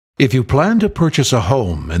If you plan to purchase a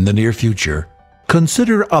home in the near future,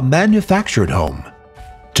 consider a manufactured home.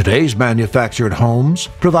 Today's manufactured homes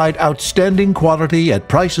provide outstanding quality at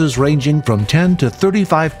prices ranging from 10 to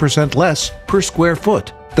 35% less per square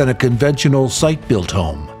foot than a conventional site-built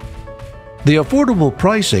home. The affordable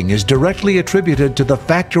pricing is directly attributed to the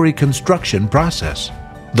factory construction process.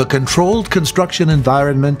 The controlled construction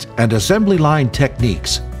environment and assembly line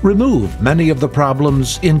techniques remove many of the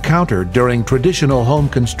problems encountered during traditional home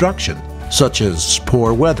construction, such as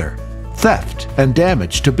poor weather, theft, and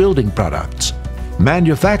damage to building products.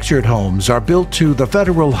 Manufactured homes are built to the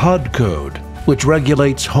federal HUD code, which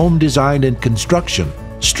regulates home design and construction,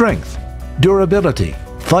 strength, durability,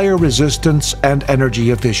 fire resistance, and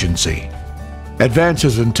energy efficiency.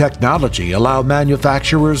 Advances in technology allow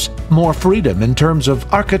manufacturers more freedom in terms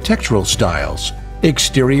of architectural styles,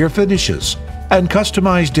 exterior finishes, and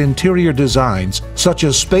customized interior designs such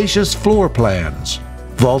as spacious floor plans,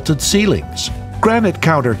 vaulted ceilings, granite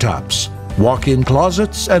countertops, walk-in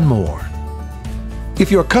closets, and more. If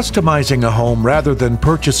you're customizing a home rather than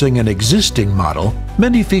purchasing an existing model,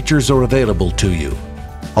 many features are available to you.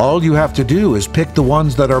 All you have to do is pick the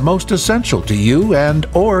ones that are most essential to you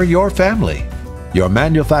and/or your family. Your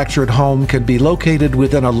manufactured home can be located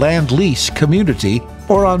within a land lease community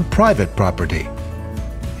or on private property.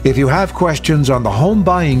 If you have questions on the home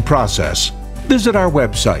buying process, visit our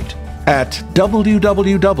website at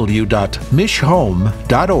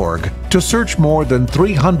www.mishhome.org to search more than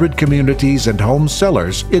 300 communities and home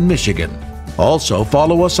sellers in Michigan. Also,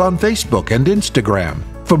 follow us on Facebook and Instagram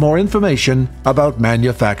for more information about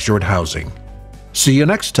manufactured housing. See you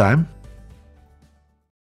next time.